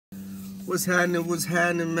What's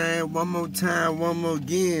happening, man? One more time, one more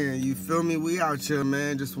again. You feel me? We out here,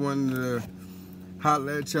 man. Just wanted to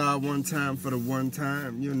holler at y'all one time for the one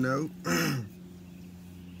time, you know.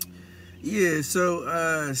 Yeah,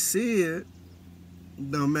 so Sid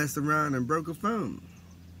don't mess around and broke a phone.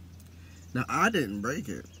 Now I didn't break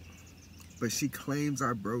it, but she claims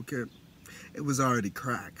I broke it. It was already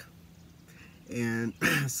cracked. And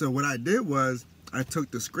so what I did was I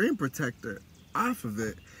took the screen protector off of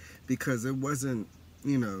it because it wasn't,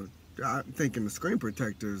 I'm thinking the screen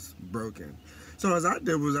protector's broken. So as I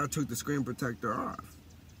did was I took the screen protector off.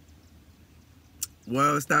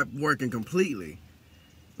 Well, it stopped working completely.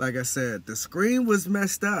 Like I said, the screen was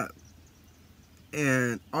messed up.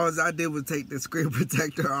 And all I did was take the screen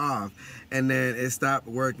protector off, and then it stopped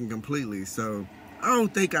working completely. So I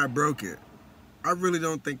don't think I broke it. I really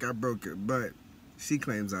don't think I broke it, but she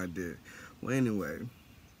claims I did. Well, anyway,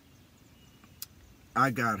 I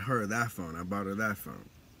got her that phone. I bought her that phone,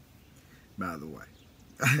 by the way.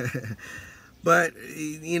 But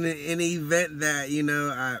in the event that,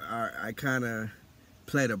 I kind of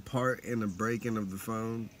played a part in the breaking of the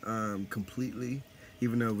phone completely,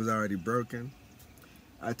 even though it was already broken,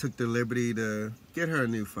 I took the liberty to get her a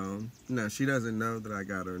new phone. Now, she doesn't know that I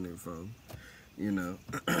got her a new phone,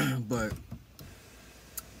 but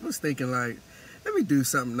I was thinking, like, let me do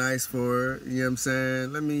something nice for her, you know what I'm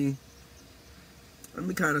saying? Let me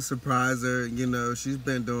kind of surprise her, she's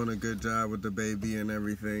been doing a good job with the baby and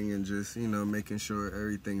everything, and just, making sure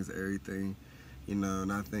everything's everything,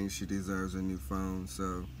 and I think she deserves a new phone.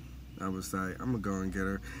 So I was like, I'm gonna go and get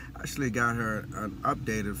her. I actually got her an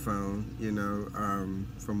updated phone,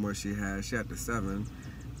 from what she had. She had the 7,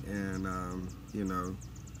 and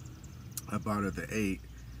I bought her the 8.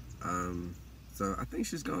 So I think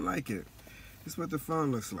she's gonna like it. This is what the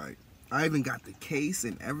phone looks like. I even got the case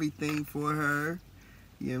and everything for her.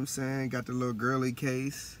 You know what I'm saying? Got the little girly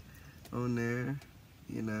case on there,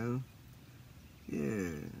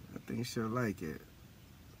 Yeah, I think she'll like it.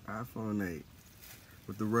 iPhone 8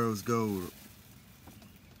 with the rose gold.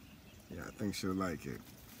 Yeah, I think she'll like it.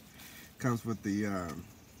 Comes with the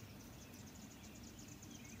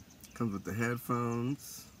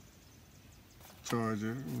headphones,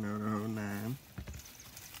 charger, the whole 9.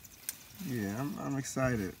 Yeah, I'm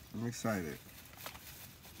excited. I'm excited.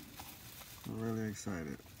 I'm really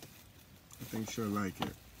excited. I think she'll like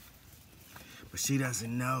it. But she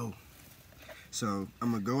doesn't know. So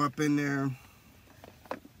I'm gonna go up in there.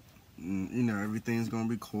 And, everything's gonna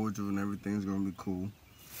be cordial and everything's gonna be cool.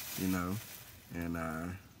 And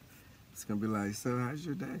it's gonna be like, so how's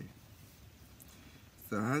your day?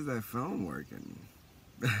 So how's that phone working?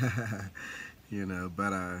 But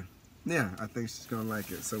yeah, I think she's gonna like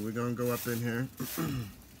it. So we're gonna go up in here.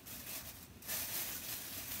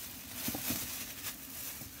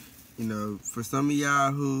 For some of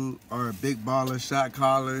y'all who are big baller shot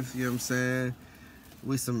callers, you know what I'm saying?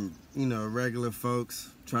 We some, regular folks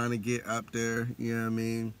trying to get up there, you know what I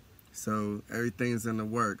mean? So everything's in the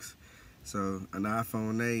works. So an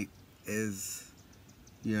iPhone 8 is,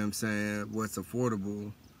 you know what I'm saying, what's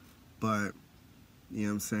affordable, but, you know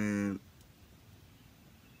what I'm saying,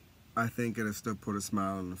 I think it'll still put a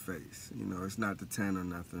smile on the face. It's not the 10 or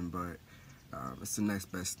nothing, but it's the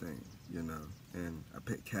next best thing, and I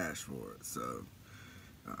paid cash for it, so,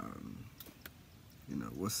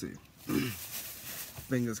 we'll see.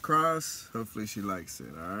 Fingers crossed, hopefully she likes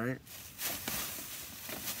it, alright?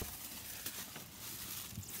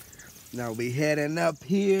 Now we heading up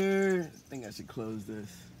here. I think I should close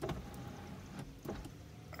this.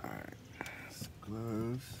 Alright, let's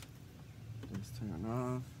close. Let's turn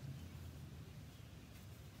off.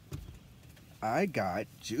 I got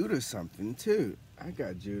Judah something too. I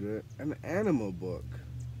got Judah an animal book.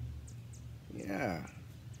 Yeah.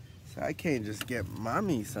 So I can't just get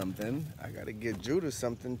mommy something. I gotta get Judah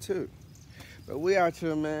something too. But we out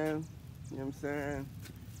here, man. You know what I'm saying?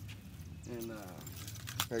 And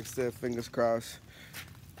like I said, fingers crossed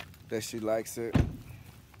that she likes it.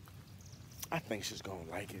 I think she's gonna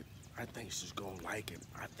like it. I think she's gonna like it.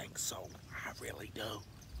 I think so. I really do.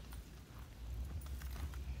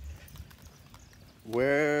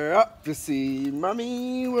 We're up to see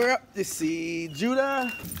mommy. We're up to see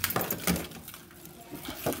Judah.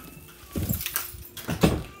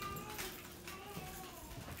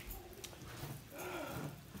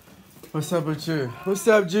 What's up with you? What's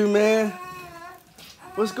up, Jew man?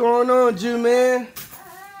 What's going on, Jew man?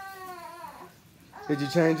 Did you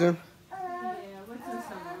change him? Yeah, what's this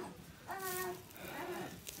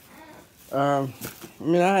one?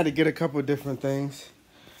 I had to get a couple different things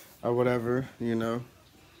or whatever,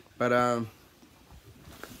 But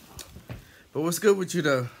what's good with you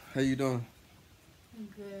though? How you doing? I'm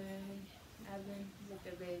good. I've been with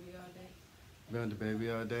the baby all day. Been with the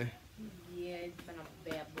baby all day? Yeah, it's been a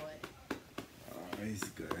bad boy. Oh, he's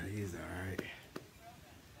good. He's alright.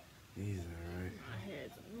 He's alright. My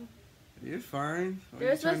hair's You're fine. Are you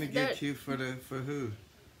There's trying to this- get there- cute for who?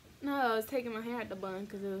 No, I was taking my hair out the bun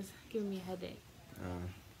because it was giving me a headache.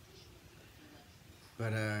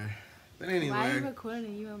 But Why are you anyway,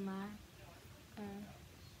 recording? You on my...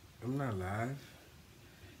 I'm not live.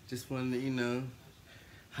 Just wanted to,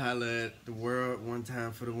 holla at the world one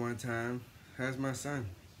time for the one time. How's my son?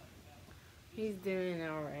 He's doing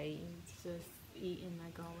alright. He's just eating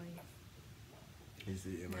like always. He's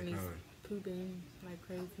eating And like he's hard. pooping like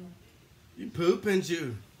crazy. You pooping,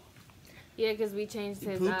 you. Yeah, because we changed You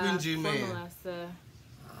his pooping, G, man. formula, so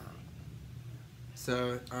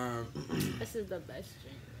So, this is the best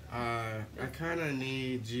drink. I kind of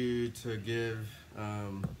need you to give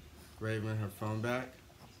Raven her phone back.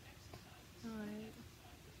 Alright.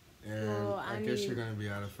 And Well, I I guess need- you're going to be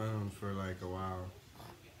out of phone for like a while.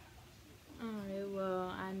 Alright, well,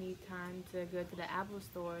 I need time to go to the Apple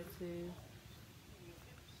store to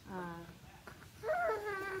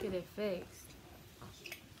get it fixed.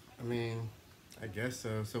 I mean, I guess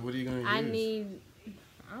so. So what are you going to use?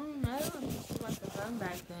 I don't know, I'm just about the phone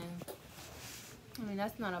back then. I mean,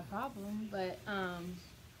 that's not a problem, but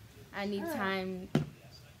I need time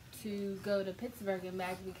to go to Pittsburgh and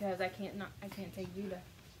back because I can't take Judah.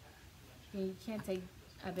 You can't take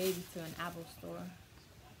a baby to an Apple store.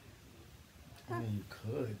 I mean, you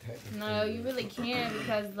could, technically. No, you really can't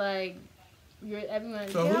because like everyone.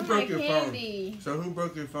 So Get who off broke my your candy. phone? So who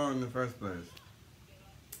broke your phone in the first place?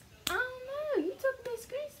 I don't know. You took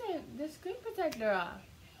the screen protector off.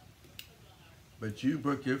 But you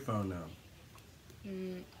broke your phone now.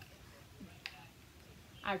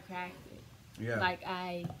 I cracked it. Yeah. Like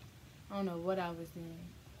I don't know what I was doing.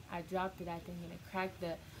 I dropped it, I think, and it cracked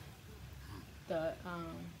the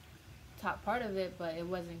top part of it, but it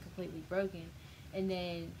wasn't completely broken. And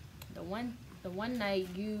then the one night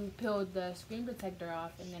you peeled the screen protector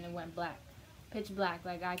off, and then it went black, pitch black.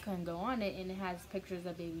 Like I couldn't go on it, and it has pictures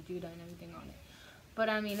of baby Judah and everything on it. But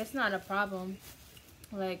I mean, it's not a problem.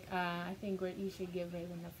 Like I think you should give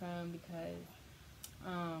Raven the phone because,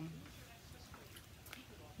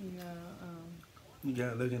 You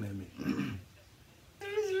got looking at me.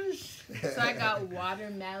 So I got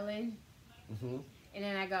watermelon, Mm-hmm. and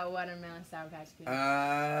then I got watermelon sour patch kids.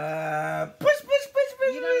 Push.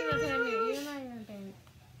 You don't even pay me. You're not even paying me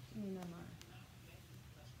no more.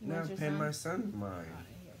 You Now want I'm your paying son? my son mine. Alright,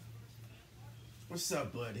 here. What's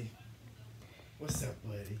up, buddy? What's up,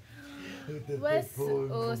 buddy?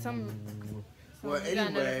 Some Well, we got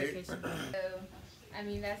anyway. notification. So, I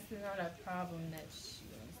mean, that's not a problem that she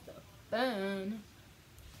wants the phone.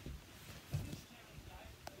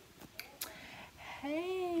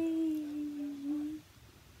 Hey.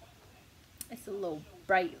 It's a little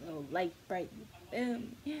bright, little light bright.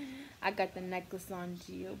 Boom. I got the necklace on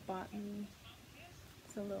Gio bought me.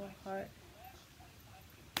 It's a little heart.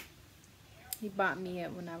 He bought me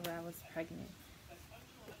it whenever I was pregnant.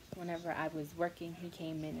 Whenever I was working, he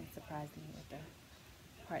came in and surprised me with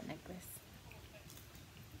the heart necklace.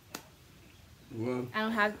 Well, I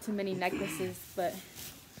don't have too many necklaces, but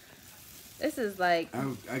this is like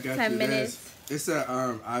I got 10 you minutes. this. It's a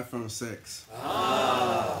iPhone 6.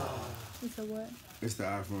 It's a what? It's the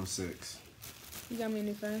iPhone 6. You got me a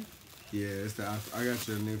new phone? Yeah, it's the I got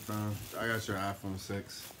your new phone. I got your iPhone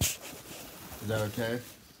 6. Is that okay?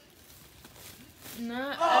 No,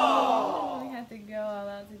 I mean, you really have to go all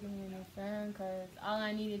out to give me a new phone because all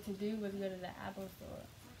I needed to do was go to the Apple store.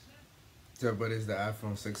 So, but is the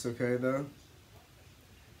iPhone 6 okay though?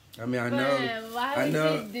 I mean, I But know. why I would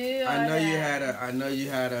know. you do all I know you that? had a. I know you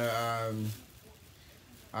had a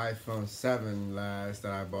iPhone 7 last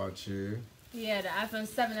that I bought you. Yeah, the iPhone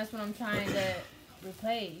 7, that's what I'm trying to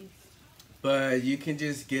replace. But you can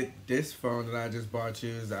just get this phone that I just bought you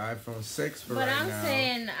is the iPhone 6 for But right I'm now.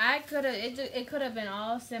 saying I could have. It could have been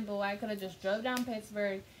all simple. I could have just drove down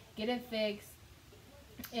Pittsburgh, get it fixed,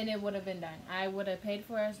 and it would have been done. I would have paid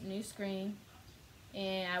for a new screen,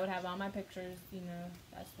 and I would have all my pictures.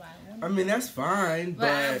 That's why I wanted. I mean, that's fine,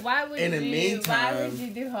 but why would in you? the meantime, Why would you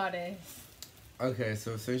do all this? okay,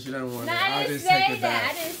 so since you don't want No, it, I I'll didn't just say take it that.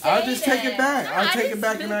 back. I didn't say I'll just take that. it back. No, I'll I take didn't it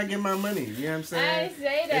back say- and I get my money. You know what I'm I saying? didn't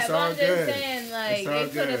say that, It's but all I'm good. just saying, like, It's all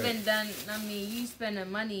it could have good. been done. I mean, you spend the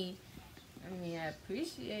money. I mean, I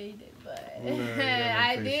appreciate it, but No, you don't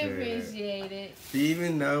I do appreciate it. appreciate it. Do you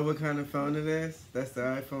even know what kind of phone it is? That's the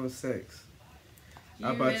iPhone 6.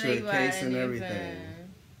 I bought you a bought case and new everything.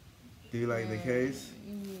 phone. Do you like the case?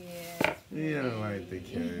 Yeah. You don't like the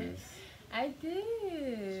pretty. case. I do.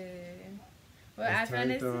 What It's iPhone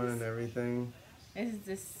turned on is and this? everything. This is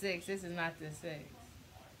the 6. This is not the 6.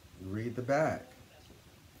 Read the back.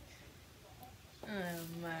 Oh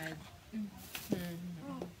my.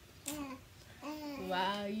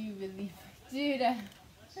 Wow, you really. Judah.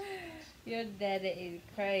 Your daddy is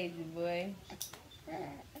crazy, boy.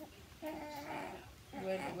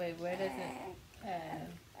 Where does it?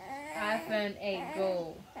 iPhone 8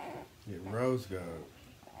 Gold. Yeah, rose gold.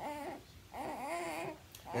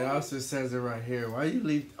 It also says it right here. Why you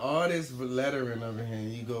leave all this lettering over here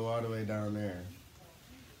and you go all the way down there?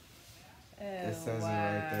 It says it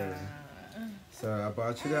right there. So I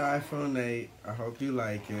bought you the iPhone 8. I hope you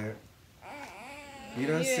like it. You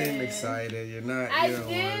don't seem excited. You're not. I You do.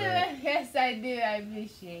 don't want it. Yes, I do. I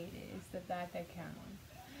appreciate it. It's the thought that counts.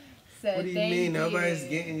 So What do you thank mean? Nobody's you.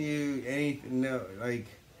 getting you anything. No, like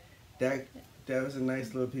that. That was a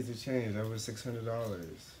nice little piece of change. That was $600,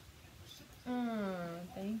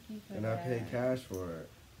 Thank you for and that. I paid cash for it.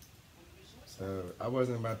 So I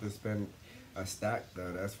wasn't about to spend a stack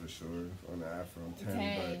though. That's for sure on the iPhone 10.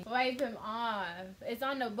 Dang. Wipe him off. It's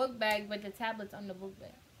on the book bag, but the tablet's on the book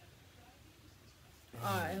bag.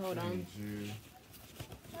 Alright, hold on.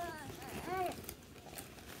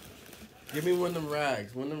 Give me one of them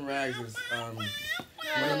rags. One of them rags is one of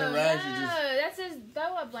No, the rags you just. that's his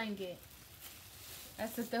throw-up blanket.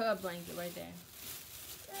 That's the throw-up blanket right there.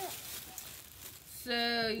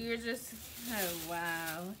 So you're just, oh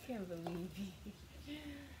wow, I can't believe you.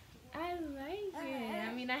 I like it.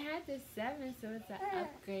 I mean, I had the 7, so it's an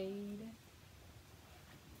upgrade.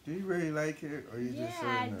 Do you really like it, or you just Yeah,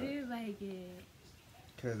 I saying that? do like it.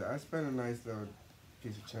 Cause I spent a nice little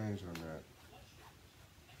piece of change on that.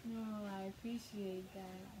 No, I appreciate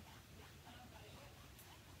that.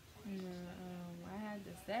 No, I had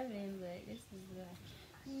the 7, but this is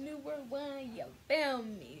the newer one. You feel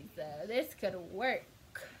me? So this could work.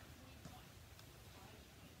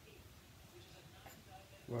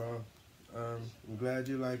 Well, I'm glad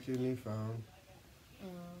you like your new phone.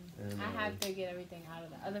 And, I have to get everything out of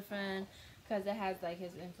the other phone because it has like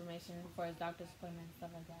his information for his doctor's appointment and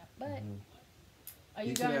stuff like that. But are You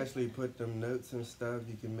you can going? actually put them notes and stuff.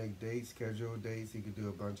 You can make dates, schedule dates. You can do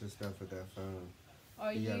a bunch of stuff with that phone.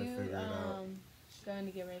 Are you you gotta figure it out. going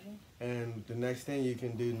to get ready? And the next thing you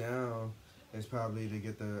can do now is probably to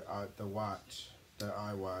get the watch, the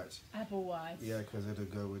iWatch. Apple Watch. Yeah, because it'll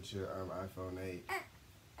go with your iPhone 8.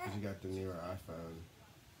 Because you got the newer iPhone.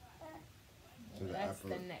 So the That's Apple,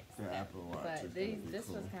 the next the step. Apple Watch is But gonna be this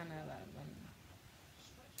cool. was kind of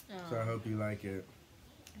like, So I hope you like it.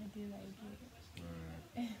 I do like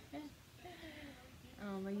it.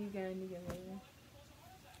 Alright. Are you going to get ready?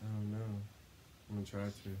 I don't know. I'm gonna try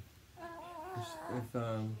to. If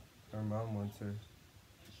her mom wants to.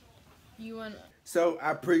 You want? So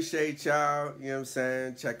I appreciate y'all, you know what I'm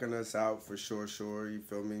saying, checking us out for sure, you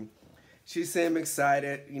feel me? She seemed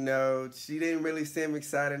excited, you know, she didn't really seem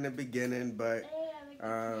excited in the beginning, but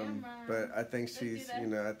I think she's, you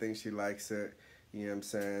know, I think she likes it, you know what I'm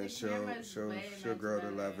saying? She'll grow to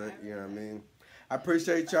love it, you know what I mean? I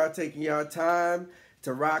appreciate y'all taking y'all time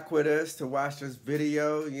to rock with us, to watch this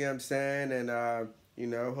video, you know what I'm saying? And, you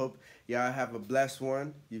know, hope y'all have a blessed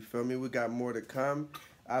one, you feel me? We got more to come.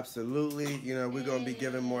 Absolutely. You know, we're going to be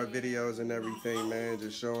giving more videos and everything, man.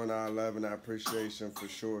 Just showing our love and our appreciation for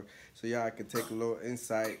sure. So y'all can take a little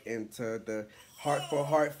insight into the Heart for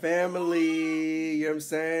Heart family. You know what I'm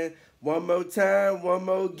saying? One more time, one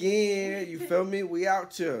more again. You feel me? We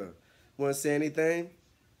out here. Want to say anything?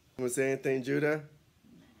 Want to say anything, Judah?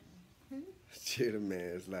 Judah, man,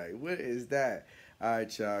 it's like, what is that? All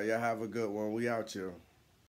right, y'all. Y'all have a good one. We out here.